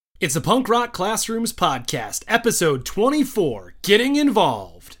It's a Punk Rock Classrooms podcast, episode 24, Getting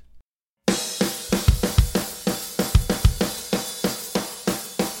Involved.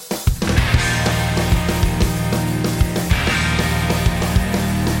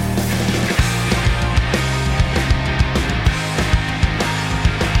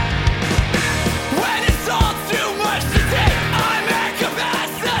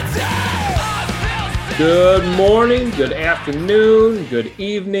 Good morning, good afternoon, good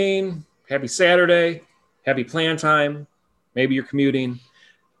evening, happy Saturday, happy plan time, maybe you're commuting.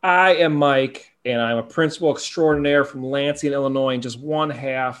 I am Mike, and I'm a principal extraordinaire from Lansing, Illinois, and just one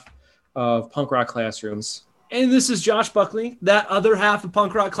half of Punk Rock Classrooms. And this is Josh Buckley, that other half of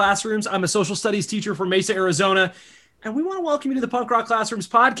Punk Rock Classrooms. I'm a social studies teacher from Mesa, Arizona, and we want to welcome you to the Punk Rock Classrooms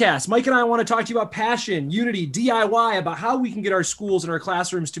podcast. Mike and I want to talk to you about passion, unity, DIY, about how we can get our schools and our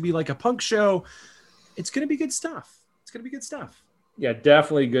classrooms to be like a punk show. It's going to be good stuff. Yeah,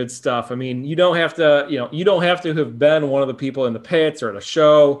 definitely good stuff. I mean, you don't have to have been one of the people in the pits or at a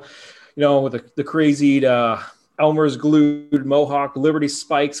show, with the crazy Elmer's glued Mohawk Liberty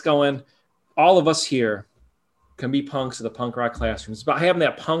spikes going. All of us here can be punks of the Punk Rock Classrooms. It's about having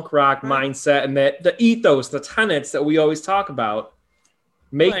that punk rock mindset and that the ethos, the tenets that we always talk about.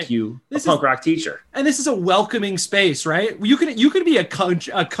 Make you a punk rock teacher. And this is a welcoming space, right? You could be a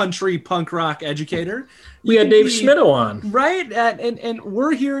country punk rock educator. We had Dave Schmittou on. Right? And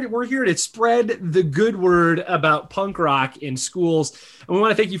we're here to spread the good word about punk rock in schools. And we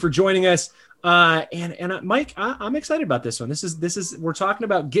want to thank you for joining us. And Mike, I'm excited about this one. This is we're talking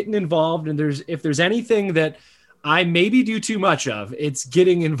about getting involved, and if there's anything that I maybe do too much of, it's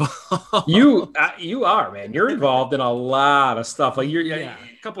getting involved. You are, man. You're involved in a lot of stuff. Like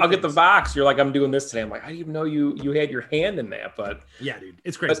I'll get the Vox. You're like, I'm doing this today. I'm like, I didn't even know you had your hand in that. But yeah, dude,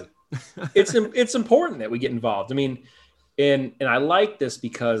 it's crazy. it's important that we get involved. I mean, and I like this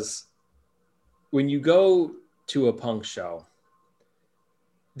because when you go to a punk show,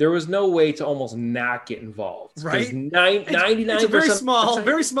 there was no way to almost not get involved. Right. 99%. It's a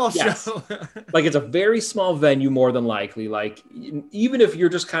very small yes. show. Like it's a very small venue, more than likely. Like even if you're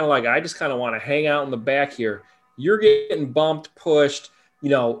just kind of like, I just kind of want to hang out in the back here, you're getting bumped, pushed,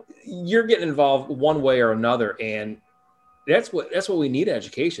 you're getting involved one way or another. And that's what we need in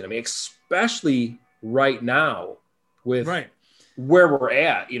education. I mean, especially right now with where we're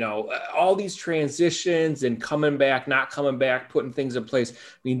at, all these transitions and coming back, not coming back, putting things in place.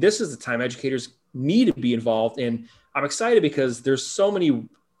 I mean, this is the time educators need to be involved. And I'm excited because there's so many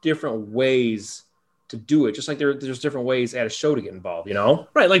different ways to do it. Just like there's different ways at a show to get involved,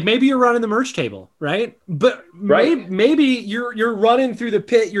 Right. Like maybe you're running the merch table, right? But maybe you're running through the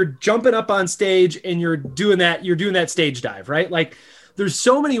pit, you're jumping up on stage and you're doing that stage dive, right? Like there's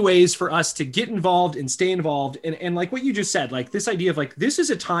so many ways for us to get involved and stay involved. And like what you just said, like this idea of like, this is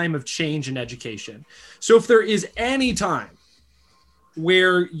a time of change in education. So if there is any time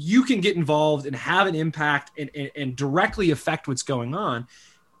where you can get involved and have an impact and directly affect what's going on,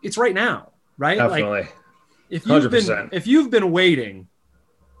 it's right now, right? Definitely. Like if you've been waiting,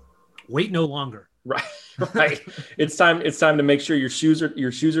 wait no longer. Right. It's time to make sure your shoes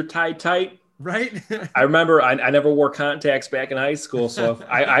are tied tight. Right. I remember I never wore contacts back in high school. So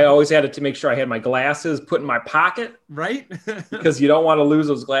I always had to make sure I had my glasses put in my pocket. Right. Because you don't want to lose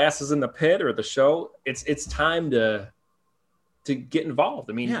those glasses in the pit or the show. It's time to get involved.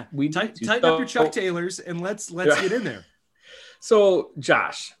 I mean, we tighten up your Chuck Taylors and let's get in there. So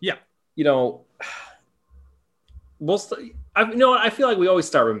Josh, yeah, I feel like we always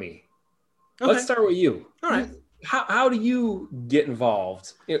start with me. Okay. Let's start with you. All right. How do you get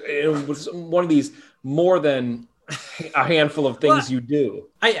involved in one of these more than a handful of things you do?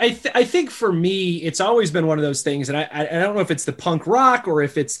 I think for me, it's always been one of those things, and I don't know if it's the punk rock or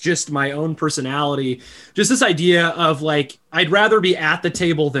if it's just my own personality, just this idea of like, I'd rather be at the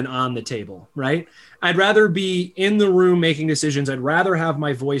table than on the table, right? I'd rather be in the room making decisions. I'd rather have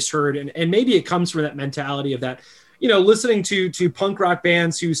my voice heard. And maybe it comes from that mentality of that, listening to punk rock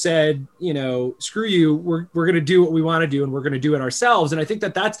bands who said, screw you, we're going to do what we want to do and we're going to do it ourselves. And I think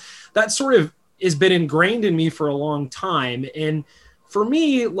that sort of has been ingrained in me for a long time. And for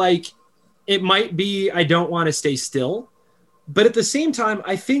me, like, it might be, I don't want to stay still, but at the same time,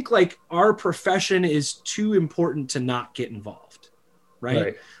 I think like our profession is too important to not get involved.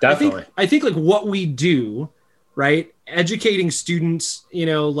 Right. Definitely. I think like what we do, right. Educating students,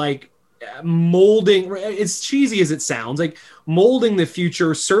 like molding, it's cheesy as it sounds, like molding the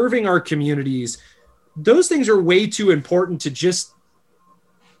future, serving our communities. Those things are way too important to just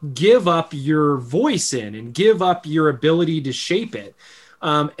give up your voice in and give up your ability to shape it.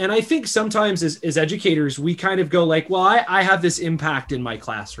 And I think sometimes as educators, we kind of go like, well, I have this impact in my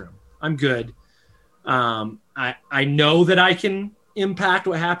classroom. I'm good. I know that I can impact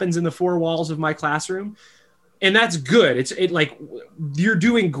what happens in the four walls of my classroom. And that's good. It like you're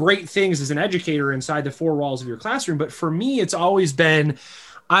doing great things as an educator inside the four walls of your classroom. But for me, it's always been,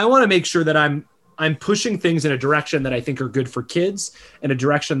 I want to make sure that I'm pushing things in a direction that I think are good for kids, and a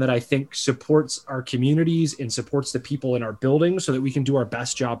direction that I think supports our communities and supports the people in our buildings so that we can do our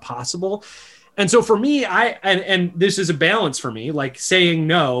best job possible. And so for me, and this is a balance for me, like saying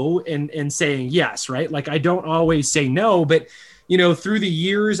no and saying yes, right? Like I don't always say no, but through the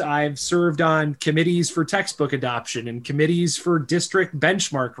years, I've served on committees for textbook adoption and committees for district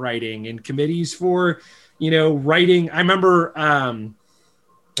benchmark writing and committees for, writing. I remember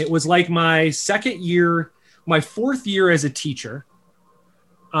it was like my fourth year as a teacher.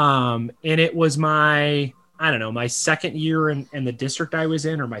 And it was my second year in the district I was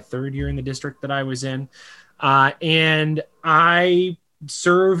in, or my third year in the district that I was in. And I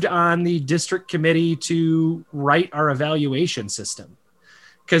served on the district committee to write our evaluation system,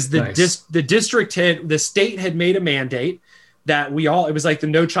 because the state had made a mandate that it was like the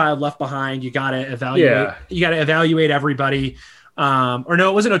No Child Left Behind. You got to evaluate. Yeah. You got to evaluate everybody. Or no,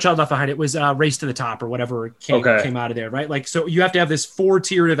 it wasn't No Child Left Behind. It was Race to the Top or whatever came out of there, right? Like, so you have to have this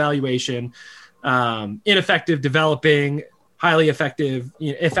 4-tiered evaluation: ineffective, developing, highly effective,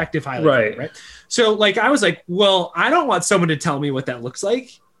 effective, highly effective, right? So like, I was like, well, I don't want someone to tell me what that looks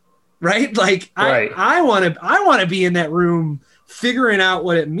like, right? Like I want to be in that room figuring out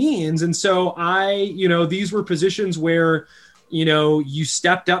what it means. And so these were positions where, you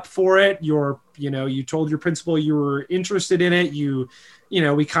stepped up for it. You told your principal you were interested in it.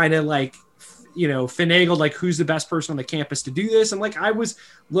 We kind of like, finagled like who's the best person on the campus to do this. And like, I've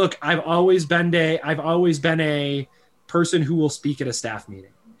always been a person who will speak at a staff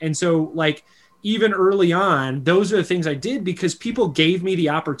meeting. And so like, even early on, those are the things I did because people gave me the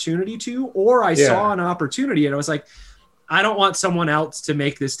opportunity to, or I saw an opportunity and I was like, I don't want someone else to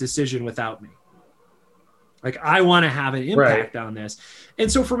make this decision without me. Like, I want to have an impact on this.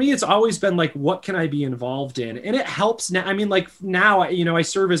 And so for me, it's always been like, what can I be involved in? And it helps now. I mean, like now, I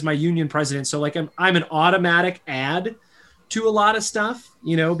serve as my union president. So like, I'm an automatic add to a lot of stuff,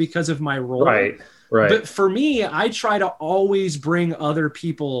 because of my role. Right. But for me, I try to always bring other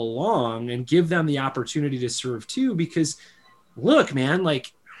people along and give them the opportunity to serve too, because look, man,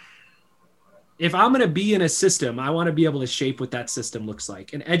 like if I'm going to be in a system, I want to be able to shape what that system looks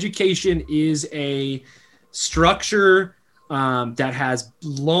like. And education is a structure that has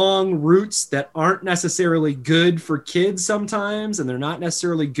long roots that aren't necessarily good for kids sometimes, and they're not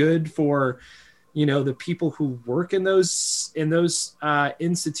necessarily good for the people who work in those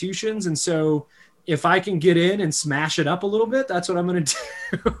institutions. And so if I can get in and smash it up a little bit, that's what I'm going to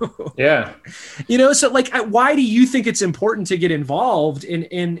do. Yeah. So like, why do you think it's important to get involved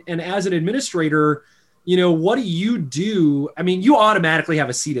and as an administrator, what do you do? I mean, you automatically have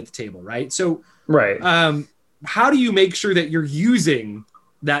a seat at the table, right? So, how do you make sure that you're using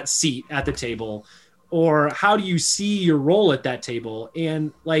that seat at the table, or how do you see your role at that table?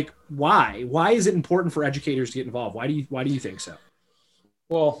 And like, why is it important for educators to get involved? Why do you think so?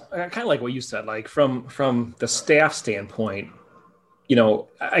 Well, I kind of like what you said, like from the staff standpoint,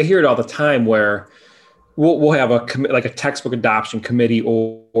 I hear it all the time where we'll have a textbook adoption committee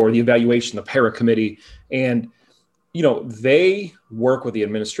or the evaluation, the para committee. And, they work with the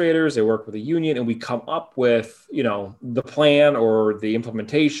administrators, they work with the union, and we come up with, the plan or the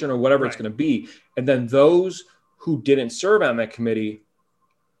implementation or whatever it's going to be. And then those who didn't serve on that committee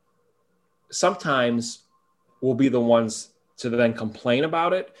sometimes will be the ones to then complain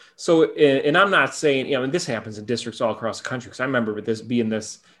about it. So, and I'm not saying, and this happens in districts all across the country, because I remember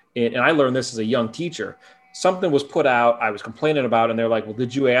and I learned this as a young teacher. Something was put out, I was complaining about, and they're like, well,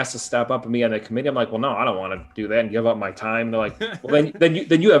 did you ask to step up and be on the committee? I'm like, well, no, I don't want to do that and give up my time. And they're like, well,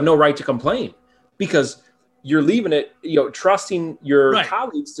 then you have no right to complain, because you're leaving it, trusting your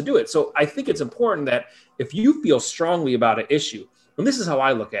colleagues to do it. So I think it's important that if you feel strongly about an issue, and this is how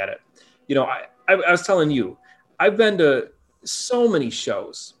I look at it, I was telling you, I've been to so many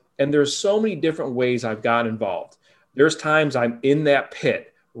shows, and there's so many different ways I've gotten involved. There's times I'm in that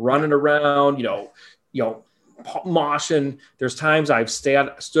pit running around, moshing. There's times I've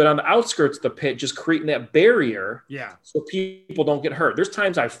stood on the outskirts of the pit, just creating that barrier so people don't get hurt. There's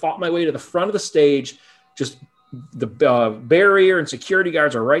times I fought my way to the front of the stage, just the barrier and security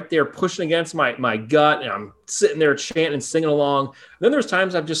guards are right there pushing against my gut, and I'm sitting there chanting and singing along. And then there's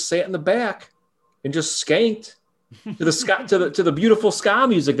times I've just sat in the back and just skanked to the ska, to the beautiful ska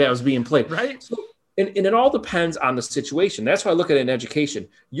music that was being played. Right. So, And it all depends on the situation. That's why I look at it in education.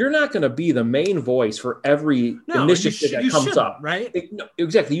 You're not going to be the main voice for every initiative that comes up. Right? No,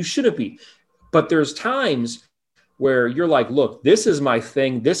 exactly. You shouldn't be. But there's times where you're like, look, this is my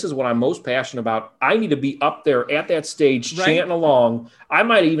thing. This is what I'm most passionate about. I need to be up there at that stage, chanting along. I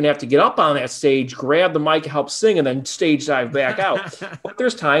might even have to get up on that stage, grab the mic, help sing, and then stage dive back out. But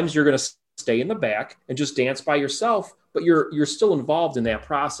there's times you're going to stay in the back and just dance by yourself, but you're still involved in that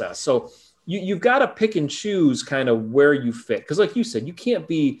process. So you've got to pick and choose kind of where you fit. Because like you said, you can't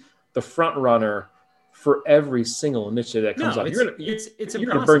be the front runner for every single initiative that comes up. You're going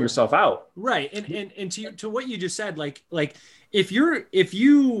to burn yourself out. Right. And to what you just said, like if you're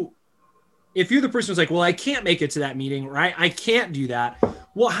the person who's like, well, I can't make it to that meeting, right? I can't do that.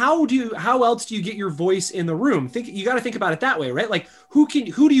 Well, how else do you get your voice in the room? You got to think about it that way, right? Like who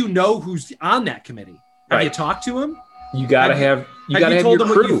do you know who's on that committee? Have you talked to him? You got to have told them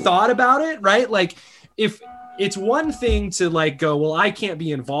crew. what you thought about it, right? Like if it's one thing to like go, well, I can't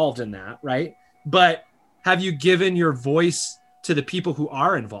be involved in that, right? But have you given your voice to the people who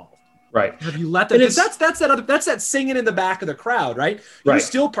are involved? Right. Have you let them? Because that's that singing in the back of the crowd, right? You're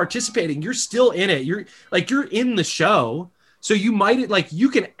still participating. You're still in it. You're in the show. So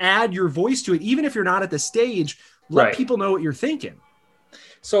you can add your voice to it, even if you're not at the stage. Let people know what you're thinking.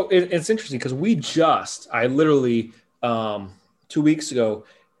 So it's interesting because I literally 2 weeks ago,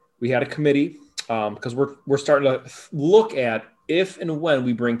 we had a committee because we're starting to look at if and when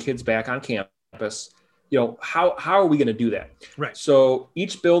we bring kids back on campus. How are we going to do that? Right. So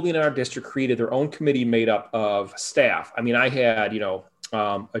each building in our district created their own committee made up of staff. I mean, I had,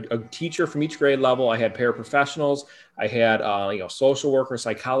 a teacher from each grade level. I had paraprofessionals. I had, social worker,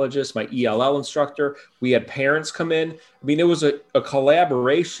 psychologist, my ELL instructor. We had parents come in. I mean, it was a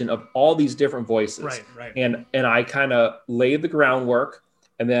collaboration of all these different voices. Right. And I kind of laid the groundwork,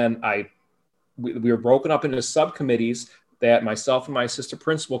 and then we were broken up into subcommittees that myself and my assistant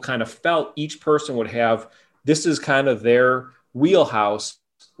principal kind of felt each person would have. This is kind of their wheelhouse.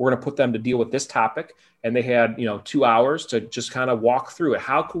 We're going to put them to deal with this topic. And they had, 2 hours to just kind of walk through it.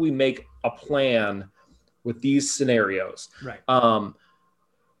 How can we make a plan with these scenarios? Right.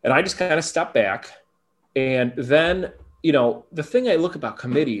 And I just kind of stepped back. And then, the thing I look about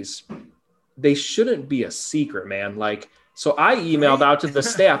committees, they shouldn't be a secret, man. So I emailed out to the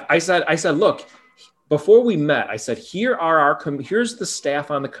staff. I said, look, before we met, I said, here's the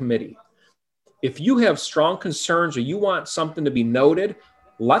staff on the committee. If you have strong concerns or you want something to be noted,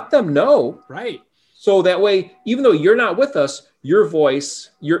 let them know. Right. So that way, even though you're not with us, your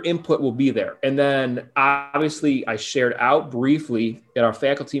voice, your input will be there. And then obviously I shared out briefly at our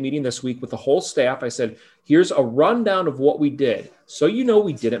faculty meeting this week with the whole staff. I said, here's a rundown of what we did. So,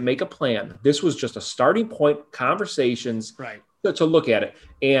 we didn't make a plan. This was just a starting point, conversations to look at it.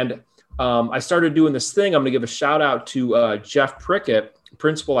 And I started doing this thing. I'm going to give a shout out to Jeff Prickett,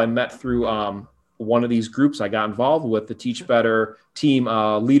 principal I met through one of these groups I got involved with, the Teach Better Team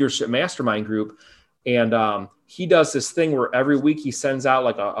Leadership Mastermind group. And he does this thing where every week he sends out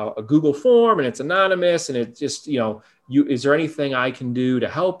like a Google form, and it's anonymous. And it just, is there anything I can do to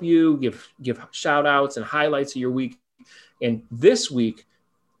help you? Give shout outs and highlights of your week. And this week,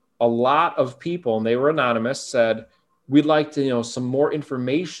 a lot of people, and they were anonymous, said, we'd like to, some more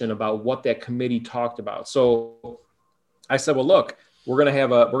information about what that committee talked about. So I said, well, look, we're going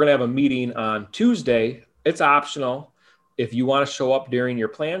to have a meeting on Tuesday. It's optional. If you want to show up during your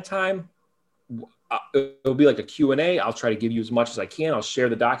plan time, it'll be like a Q&A. I'll try to give you as much as I can. I'll share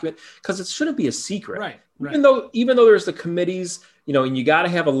the document because it shouldn't be a secret. Right. Even though there's the committees, and you got to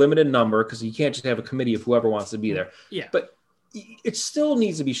have a limited number because you can't just have a committee of whoever wants to be there. Yeah. But it still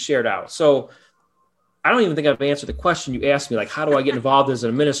needs to be shared out. So I don't even think I've answered the question you asked me, like, how do I get involved as an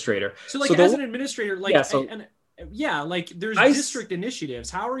administrator? So as an administrator, there's district initiatives.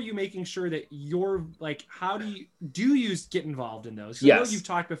 How are you making sure that you're how do you get involved in those? Yes. I know you've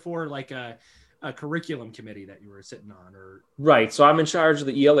talked before, like a curriculum committee that you were sitting on, or right. So I'm in charge of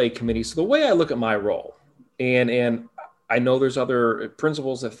the ELA committee. So the way I look at my role, and I know there's other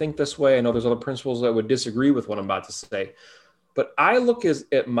principals that think this way. I know there's other principals that would disagree with what I'm about to say, but I look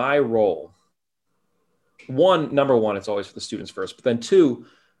at my role. Number one, it's always for the students first, but then two,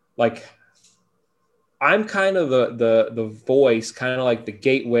 I'm kind of the voice, kind of like the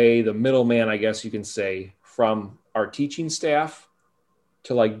gateway, the middleman, I guess you can say, from our teaching staff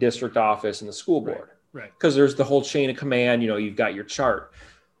to district office and the school board. Right. Because there's the whole chain of command, you've got your chart.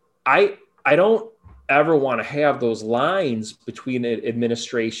 I don't ever want to have those lines between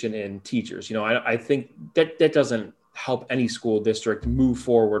administration and teachers. I think that doesn't help any school district move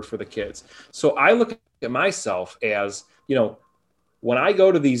forward for the kids. So I look at myself as, when I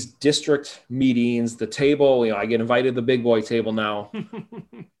go to these district meetings, the table, I get invited to the big boy table now.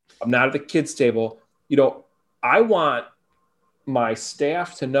 I'm not at the kids table. I want my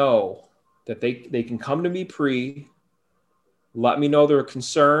staff to know that they can come to me let me know their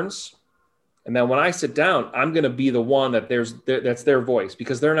concerns. And then when I sit down, I'm going to be the one that's their voice,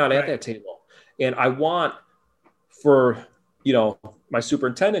 because they're not at that table. And I want for, my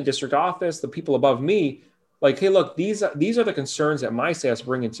superintendent, district office, the people above me, like, hey, look, these are the concerns that my staff's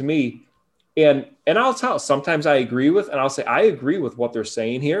bringing to me. And I'll tell, sometimes I agree with, and I'll say, I agree with what they're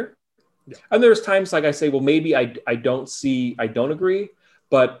saying here. Yeah. And there's times like I say, well, maybe I don't agree,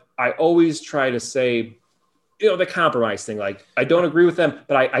 but I always try to say, the compromise thing, like I don't agree with them,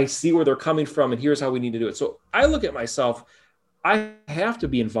 but I see where they're coming from, and here's how we need to do it. So I look at myself, I have to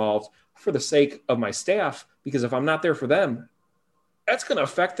be involved for the sake of my staff, because if I'm not there for them, that's going to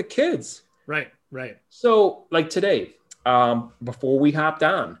affect the kids. Right. So like today, before we hopped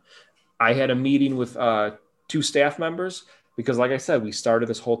on, I had a meeting with 2 staff members, because like I said, we started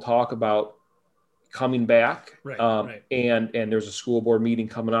this whole talk about coming back. Right. And there's a school board meeting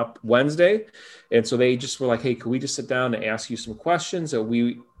coming up Wednesday. And so they just were like, hey, could we just sit down and ask you some questions that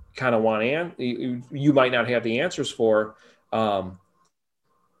we kind of want you might not have the answers for. And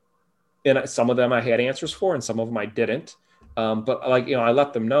some of them I had answers for, and some of them I didn't. But like, I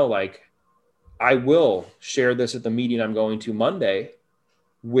let them know, like, I will share this at the meeting I'm going to Monday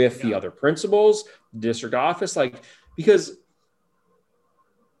with the other principals, district office, like, because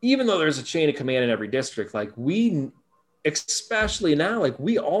even though there's a chain of command in every district, like especially now, like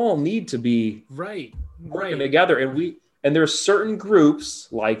we all need to be working together. And there's certain groups,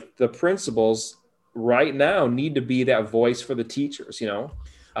 like the principals right now, need to be that voice for the teachers,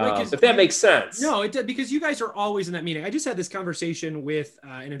 if that makes sense. No, it did, because you guys are always in that meeting. I just had this conversation with,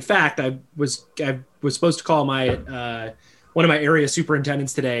 and in fact, I was supposed to call my one of my area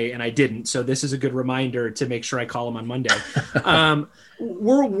superintendents today, and I didn't. So this is a good reminder to make sure I call him on Monday.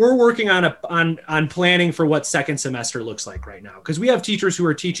 We're working on planning for what second semester looks like right now, because we have teachers who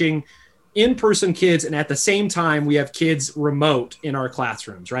are teaching in-person kids, and at the same time we have kids remote in our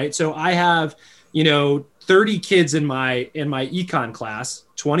classrooms, right? So I have 30 kids in my econ class,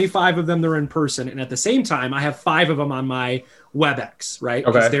 25 of them they're in person, and at the same time I have 5 of them on my WebEx, right?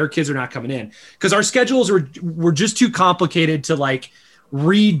 Because their kids are not coming in, because our schedules were just too complicated to like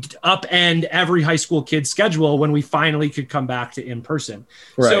upend every high school kid's schedule when we finally could come back to in person.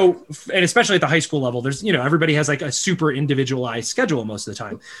 Right. So, and especially at the high school level, there's everybody has like a super individualized schedule most of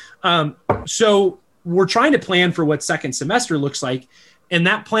the time. So we're trying to plan for what second semester looks like. And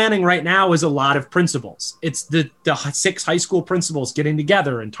that planning right now is a lot of principals. It's the 6 high school principals getting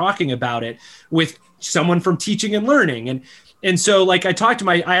together and talking about it with someone from teaching and learning. And so like I talked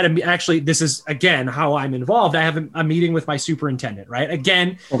to actually, this is again, how I'm involved. I have a meeting with my superintendent, right?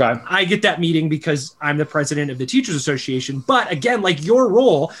 Again, I get that meeting because I'm the president of the Teachers Association. But again, like your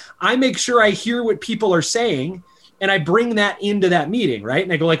role, I make sure I hear what people are saying, and I bring that into that meeting, right?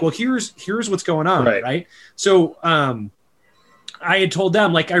 And I go like, well, here's what's going on, right? So, I had told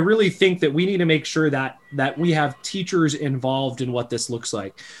them, like, I really think that we need to make sure that we have teachers involved in what this looks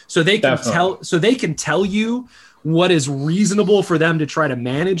like, so they can tell you what is reasonable for them to try to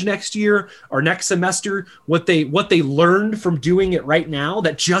manage next year or next semester, what they learned from doing it right now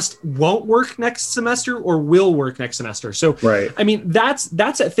that just won't work next semester or will work next semester. So, I mean, that's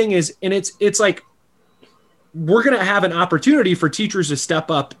that thing is, and it's like, we're going to have an opportunity for teachers to step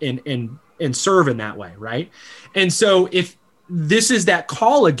up and serve in that way. Right. And so if this is that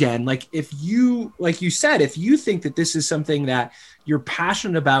call again, like if you, like you said, if you think that this is something that you're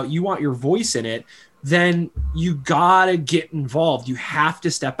passionate about, you want your voice in it, then you gotta get involved. You have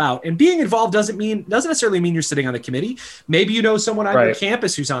to step out, and being involved doesn't necessarily mean you're sitting on the committee. Maybe you know someone on your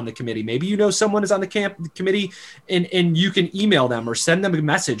campus who's on the committee. Maybe you know someone is on the committee and you can email them or send them a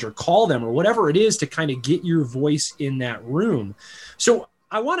message or call them or whatever it is to kind of get your voice in that room. So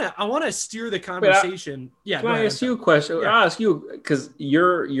I want to steer the conversation. Can I ask you a question? Yeah. I'll ask you, because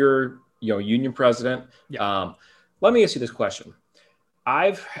you're union president. Yeah. Let me ask you this question.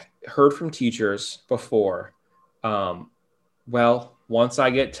 I've heard from teachers before, well, once I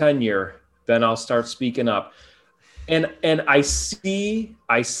get tenure, then I'll start speaking up. And I see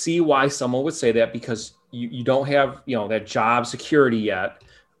why someone would say that, because you don't have, that job security yet.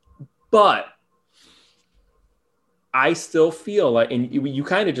 But I still feel like, and you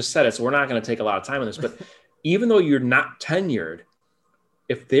kind of just said it, so we're not going to take a lot of time on this, but even though you're not tenured,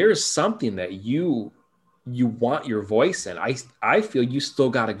 if there's something that you want your voice in, I feel you still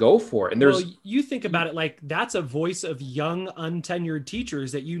got to go for it. And you think about it like that's a voice of young, untenured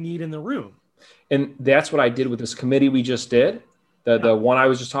teachers that you need in the room. And that's what I did with this committee we just did. the one I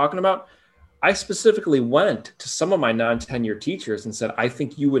was just talking about, I specifically went to some of my non-tenure teachers and said, I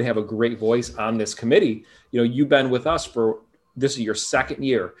think you would have a great voice on this committee. You've been with us this is your second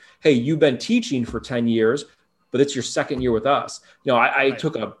year. Hey, you've been teaching for 10 years, but it's your second year with us. I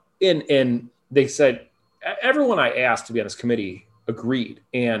took and they said, everyone I asked to be on this committee agreed.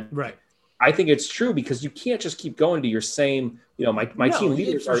 And I think it's true, because you can't just keep going to your same, my team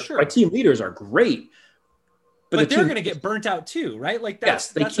leaders are great. But they're going to get burnt out too, right? Like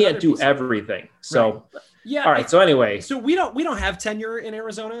they can't do everything. So all right. So anyway, so we don't have tenure in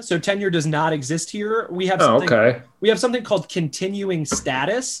Arizona. So tenure does not exist here. We have something. We have something called continuing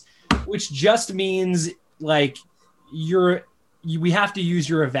status, which just means like we have to use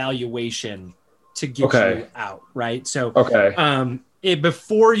your evaluation to get you out, right? So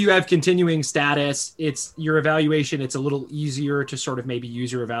before you have continuing status, it's your evaluation. It's a little easier to sort of maybe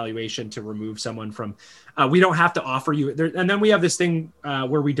use your evaluation to remove someone from. We don't have to offer you there, and then we have this thing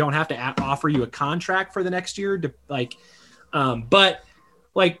where we don't have to offer you a contract for the next year. But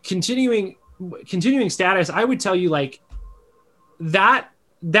like continuing status, I would tell you like that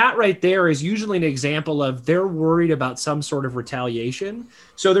right there is usually an example of they're worried about some sort of retaliation.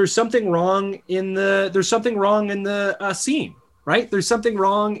 So there's something wrong in the scene. Right. There's something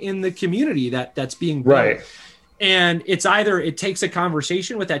wrong in the community that's being built. Right. And it's either it takes a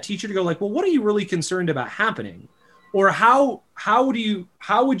conversation with that teacher to go like, well, what are you really concerned about happening? Or how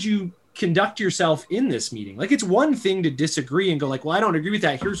would you conduct yourself in this meeting? Like, it's one thing to disagree and go like, well, I don't agree with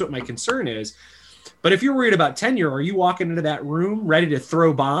that. Here's what my concern is. But if you're worried about tenure, or you walking into that room ready to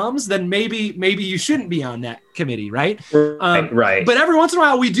throw bombs, then maybe you shouldn't be on that committee, right? Right. But every once in a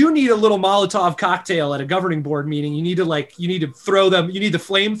while, we do need a little Molotov cocktail at a governing board meeting. You need to throw them. You need the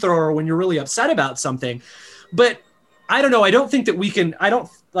flamethrower when you're really upset about something. But I don't know. I don't think that we can. I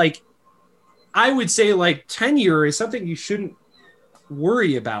would say like tenure is something you shouldn't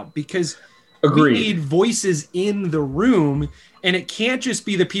worry about, because we need voices in the room, and it can't just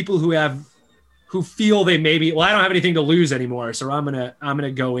be the people who feel they maybe, well, I don't have anything to lose anymore, so I'm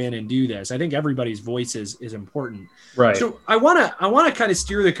gonna go in and do this. I think everybody's voice is important. Right. So I wanna kind of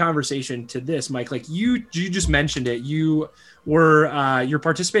steer the conversation to this, Mike. Like you just mentioned it. You're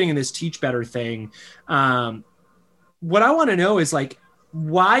participating in this Teach Better thing. What I want to know is like,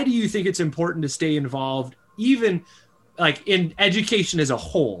 why do you think it's important to stay involved, even like in education as a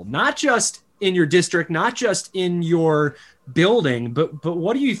whole, not just in your district, not just in your building, but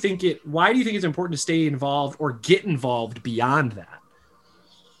why do you think it's important to stay involved or get involved beyond that?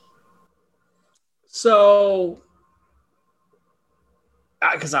 So,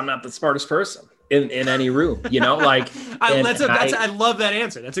 because I'm not the smartest person in any room, like, I love that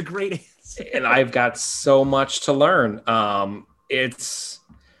answer. That's a great answer. And I've got so much to learn. I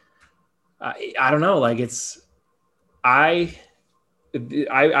don't know, like I've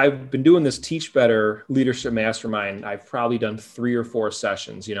been doing this Teach Better Leadership Mastermind. I've probably done 3 or 4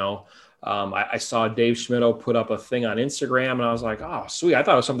 sessions, I saw Dave Schmittou put up a thing on Instagram, and I was like, oh, sweet. I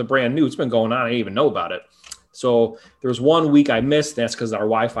thought it was something brand new. It's been going on. I didn't even know about it. So there was 1 week I missed. That's because our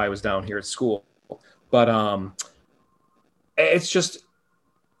Wi-Fi was down here at school. But it's just,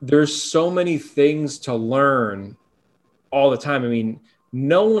 there's so many things to learn all the time. I mean,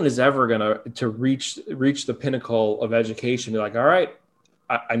 no one is ever going to reach the pinnacle of education. Be like, all right,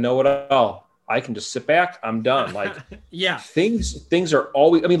 I know it all. I can just sit back. I'm done. Like, yeah, things are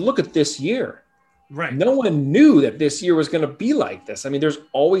always, I mean, look at this year, right? No one knew that this year was going to be like this. I mean, there's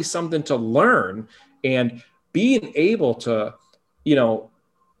always something to learn, and being able to,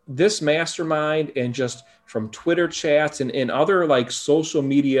 this mastermind, and just from Twitter chats and other like social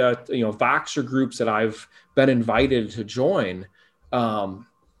media, Voxer groups that I've been invited to join.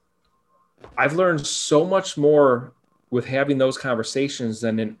 I've learned so much more with having those conversations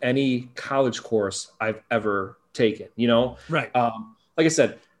than in any college course I've ever taken, Right. Like I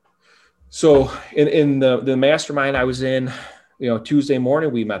said, so in the mastermind I was in, Tuesday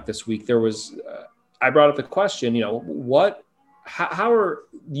morning, we met this week. I brought up the question, how are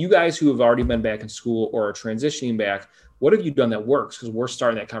you guys who have already been back in school or are transitioning back, what have you done that works? Because we're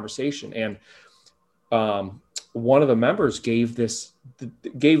starting that conversation. And one of the members gave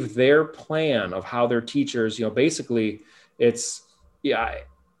their plan of how their teachers, basically it's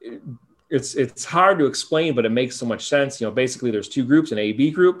hard to explain, but it makes so much sense. Basically there's 2 groups, an A,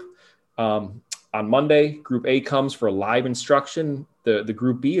 B group. On Monday, group A comes for live instruction. The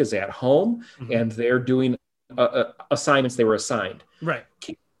group B is at home, mm-hmm. and they're doing assignments they were assigned. Right.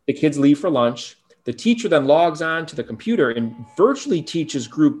 The kids leave for lunch. The teacher then logs on to the computer and virtually teaches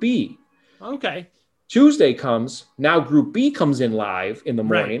group B. Okay. Tuesday comes, now group B comes in live in the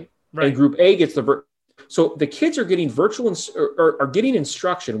morning, right. And group A gets So the kids are getting are getting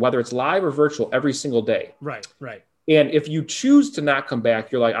instruction, whether it's live or virtual, every single day. Right. Right. And if you choose to not come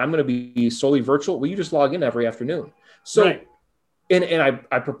back, you're like, I'm going to be solely virtual. Well, you just log in every afternoon. So, right. and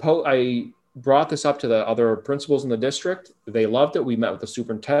I brought this up to the other principals in the district. They loved it. We met with the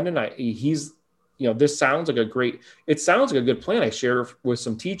superintendent. This sounds like it sounds like a good plan. I shared with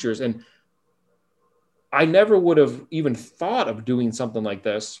some teachers, and I never would have even thought of doing something like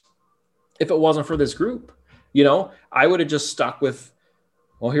this if it wasn't for this group. I would have just stuck with,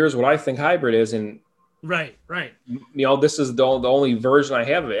 well, here's what I think hybrid is. And right. This is the only version I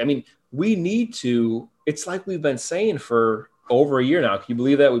have of it. I mean, we need to, it's like we've been saying for over a year now. Can you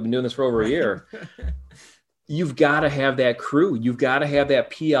believe that? We've been doing this for over a year. You've got to have that crew. You've got to have that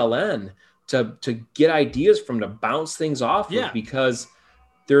PLN to get ideas from, to bounce things off of, because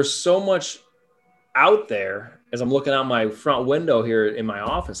there's so much out there. As I'm looking out my front window here in my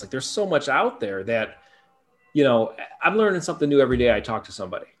office, like there's so much out there that, I'm learning something new every day I talk to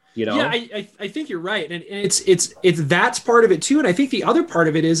somebody. Yeah, I think you're right. And it's that's part of it too. And I think the other part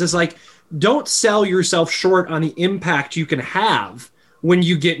of it is like, don't sell yourself short on the impact you can have when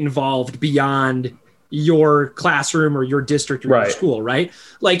you get involved beyond your classroom or your district or your school, right?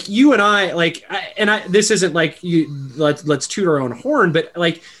 Like you and I, this isn't like let's toot our own horn, but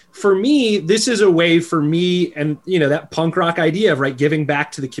like for me, this is a way for me, and that punk rock idea of giving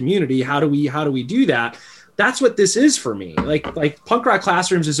back to the community. How do we do that? That's what this is for me. Like Punk Rock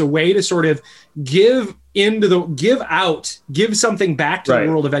Classrooms is a way to sort of give something back to the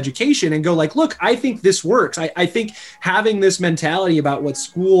world of education and go like, look, I think this works. I think having this mentality about what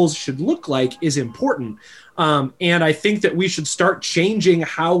schools should look like is important. And I think that we should start changing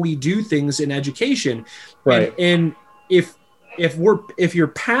how we do things in education. Right. And if you're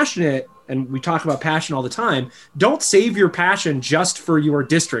passionate, and we talk about passion all the time, don't save your passion just for your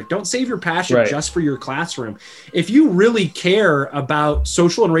district. Don't save your passion just for your classroom. If you really care about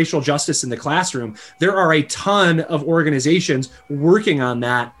social and racial justice in the classroom, there are a ton of organizations working on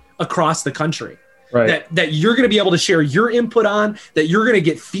that across the country. Right. That you're going to be able to share your input on, that you're going to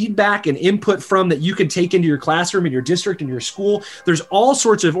get feedback and input from, that you can take into your classroom, in your district, in your school. There's all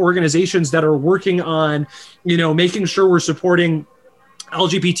sorts of organizations that are working on, making sure we're supporting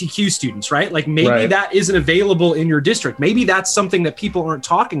LGBTQ students, right? Like maybe that isn't available in your district. Maybe that's something that people aren't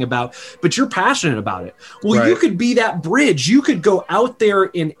talking about, but you're passionate about it. Well, you could be that bridge. You could go out there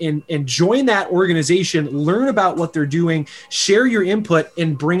and join that organization, learn about what they're doing, share your input,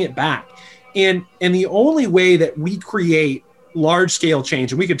 and bring it back. And the only way that we create large scale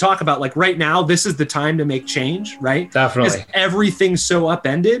change, and we could talk about like right now, this is the time to make change, right? Definitely. Because everything's so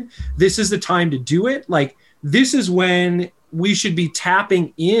upended. This is the time to do it. Like this is when we should be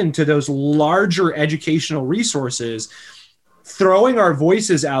tapping into those larger educational resources, throwing our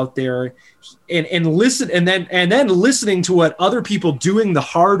voices out there and listen, and then listening to what other people doing the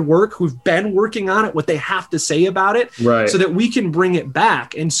hard work who've been working on it, what they have to say about it, so that we can bring it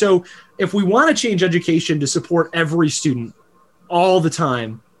back. And so if we want to change education to support every student all the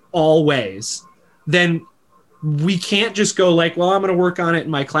time, always, then we can't just go like, well, I'm going to work on it in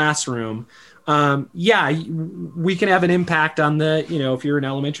my classroom. We can have an impact on the, if you're an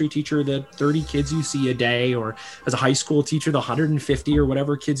elementary teacher, the 30 kids you see a day, or as a high school teacher, the 150 or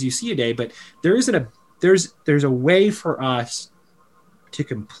whatever kids you see a day. But there's a way for us to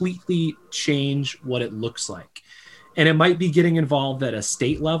completely change what it looks like. And it might be getting involved at a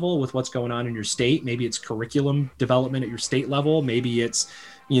state level with what's going on in your state. Maybe it's curriculum development at your state level. Maybe it's,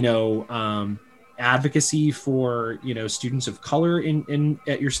 advocacy for students of color in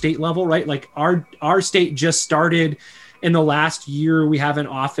at your state level, right? Like our state just started in the last year. We have an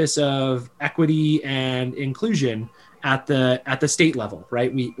office of equity and inclusion at the state level,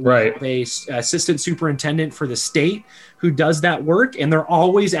 right? We have a assistant superintendent for the state who does that work, and they're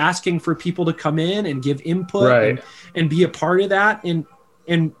always asking for people to come in and give input and be a part of that.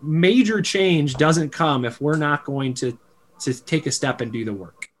 And major change doesn't come if we're not going to take a step and do the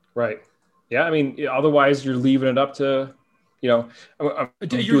work. Right. Yeah, I mean, otherwise you're leaving it up to, you're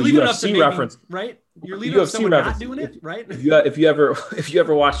leaving it up to reference, right? You're leaving it up to someone not doing it, right? If you ever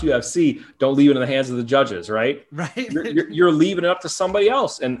watch UFC, don't leave it in the hands of the judges, right? Right. You're leaving it up to somebody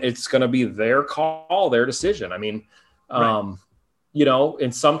else, and it's going to be their call, their decision. I mean, and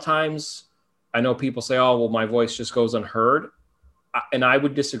sometimes I know people say, "Oh, well, my voice just goes unheard," and I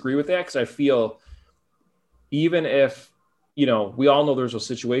would disagree with that, because I feel even if we all know there's those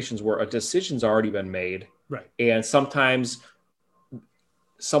situations where a decision's already been made. Right. And sometimes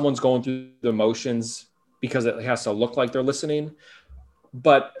someone's going through the motions because it has to look like they're listening.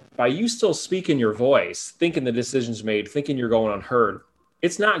 But by you still speaking your voice, thinking the decision's made, thinking you're going unheard,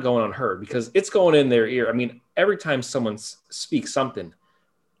 it's not going unheard because it's going in their ear. I mean, every time someone speaks something,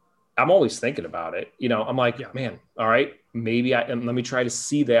 I'm always thinking about it. You know, I'm like, man, all right, maybe let me try to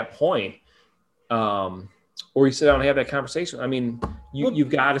see that point. Or you sit down and have that conversation. I mean, you've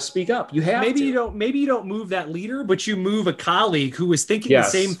got to speak up. You have maybe to. Maybe you don't move that leader, but you move a colleague who was thinking the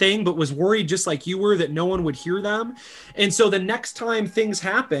same thing, but was worried just like you were that no one would hear them. And so the next time things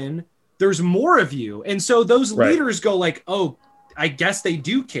happen, there's more of you. And so those leaders go like, oh, I guess they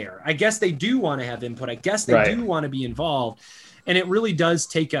do care. I guess they do want to have input. I guess they do want to be involved. And it really does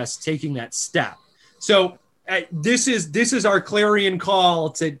take us taking that step. So this is our clarion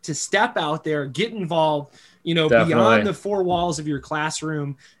call to step out there, get involved, you know, beyond the four walls of your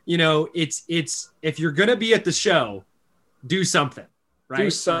classroom. You know, it's if you're going to be at the show, do something, right? Do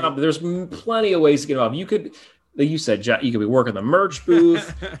something. There's plenty of ways to get involved. You could, like you said, you could be working the merch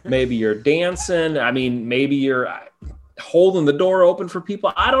booth. Maybe you're dancing. I mean, maybe you're holding the door open for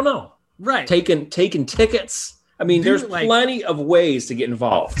people. I don't know. Right. Taking tickets. I mean, there's plenty of ways to get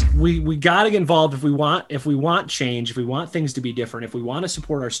involved. We got to get involved if we want change, if we want things to be different, if we want to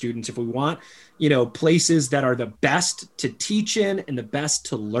support our students, if we want, you know, places that are the best to teach in and the best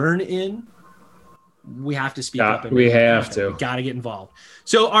to learn in. We have to speak up. We have to. We got to get involved.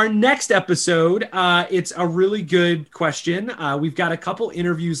 So our next episode, it's a really good question. We've got a couple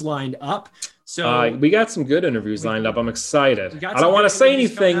interviews lined up. So we got some good interviews lined up. I'm excited. I don't want to say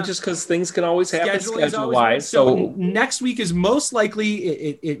anything just because things can always happen schedule-wise. So next week is most likely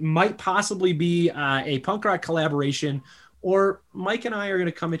it might possibly be a punk rock collaboration, or Mike and I are going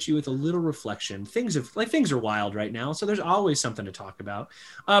to come at you with a little reflection. Things are wild right now, so there's always something to talk about.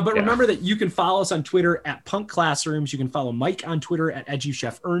 But remember that you can follow us on Twitter at Punk Classrooms. You can follow Mike on Twitter at Edgy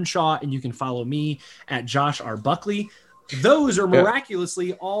Chef Earnshaw, and you can follow me at Josh R. Buckley. Those are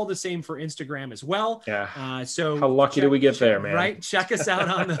miraculously all the same for Instagram as well. Yeah. So how lucky do we get there, man? Right. Check us out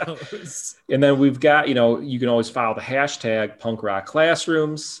on those. And then we've got, you know, you can always follow the hashtag Punk Rock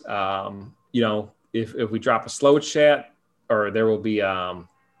Classrooms. You know, if we drop a slow chat, or there will be, we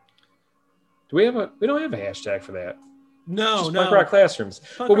don't have a hashtag for that. No. Punk Rock Classrooms.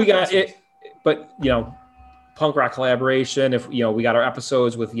 But we got it. But, you know, punk rock collaboration. If, you know, we got our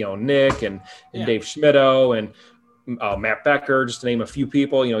episodes with, you know, Nick and Dave Schmittou and Matt Becker, just to name a few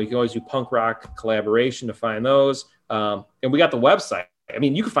people. You know, you can always do punk rock collaboration to find those. And we got the website. I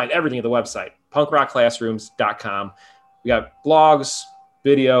mean, you can find everything at the website, punkrockclassrooms.com. We got blogs,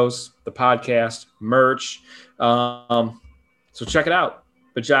 videos, the podcast, merch. So check it out.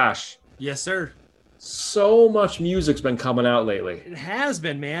 But Josh. Yes, sir. So much music's been coming out lately. It has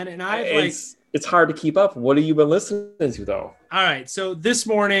been, man. And it's hard to keep up. What have you been listening to, though? All right. So this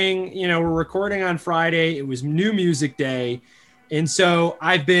morning, you know, we're recording on Friday. It was New Music Day. And so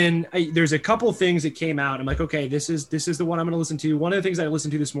there's a couple things that came out. I'm like, okay, this is the one I'm going to listen to. One of the things I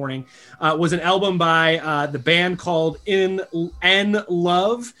listened to this morning was an album by the band called N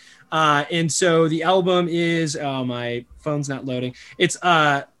Love. And so the album is, my phone's not loading. It's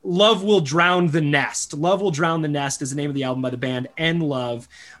Love Will Drown the Nest. Love Will Drown the Nest is the name of the album by the band N Love.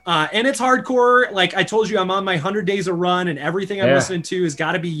 And it's hardcore. Like I told you, I'm on my 100 days of run, and everything I'm listening to has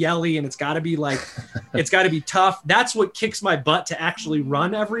got to be yelly, and it's got to be like, it's got to be tough. That's what kicks my butt to actually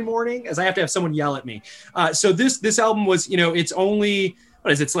run every morning, is I have to have someone yell at me. So this album was, you know, it's only,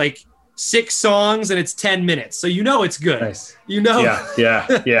 it's like 6 songs and it's 10 minutes. So you know it's good. Nice. You know.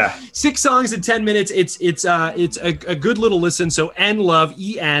 Yeah. 6 songs in 10 minutes. It's a good little listen. So N Love,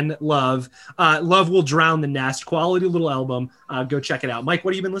 E-N Love. Love Will Drown the Nest. Quality little album. Go check it out. Mike,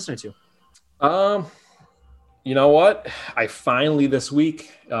 what have you been listening to? You know what? I finally this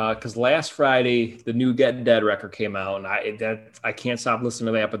week, because last Friday the new Get Dead record came out, and I can't stop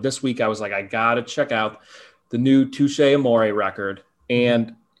listening to that. But this week I was like, I gotta check out the new Touche Amore record.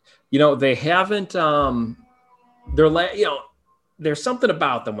 And you know, they haven't, there's something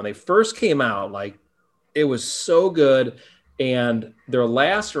about them when they first came out, like it was so good. And their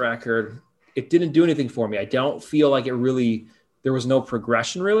last record, it didn't do anything for me. I don't feel like there was no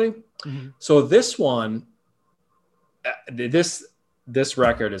progression really. Mm-hmm. So this one, this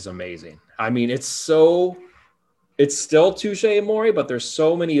record is amazing. I mean, it's still Touche Amore, but there's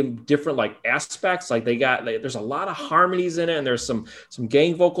so many different like aspects. Like there's a lot of harmonies in it, and there's some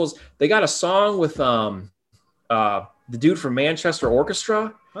gang vocals. They got a song with the dude from Manchester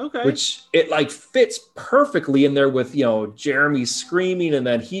Orchestra, which it like fits perfectly in there with, you know, Jeremy screaming, and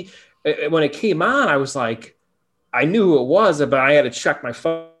then when it came on, I was like, I knew who it was, but I had to check my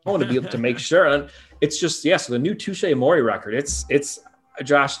phone to be able to make sure. And it's just so the new Touche Amore record. It's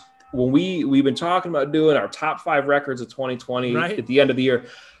Josh. When we've been talking about doing our top 5 records of 2020 at the end of the year,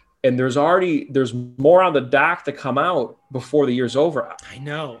 and there's more on the dock to come out, before the year's over. I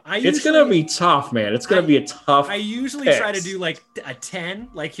know. It's going to be tough, man. It's going to be a tough. I usually try to do like a 10.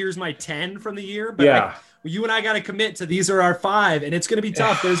 Like, here's my 10 from the year. But yeah. Like, you and I got to commit to these are our 5, and it's going to be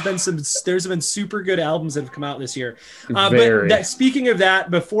tough. There's been super good albums that have come out this year. But speaking of that,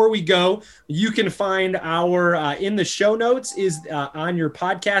 before we go, you can find our in the show notes is on your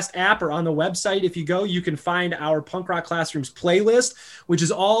podcast app or on the website. If you go, you can find our Punk Rock Classrooms playlist, which is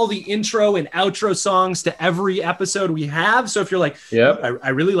all the intro and outro songs to every episode we have. So if you're like, I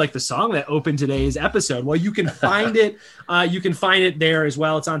really like the song that opened today's episode, well, you can find it. You can find it there as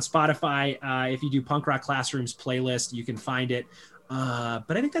well. It's on Spotify. If you do Punk Rock Classrooms playlist, you can find it.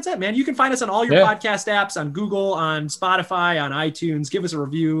 But I think that's it, man. You can find us on all your podcast apps, on Google, on Spotify, on iTunes. Give us a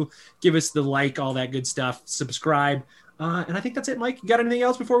review, give us the like, all that good stuff. Subscribe. And I think that's it, Mike. You got anything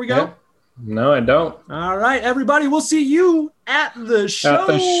else before we go? Yeah. No, I don't. All right, everybody. We'll see you at the show. At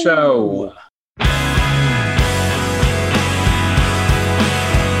the show.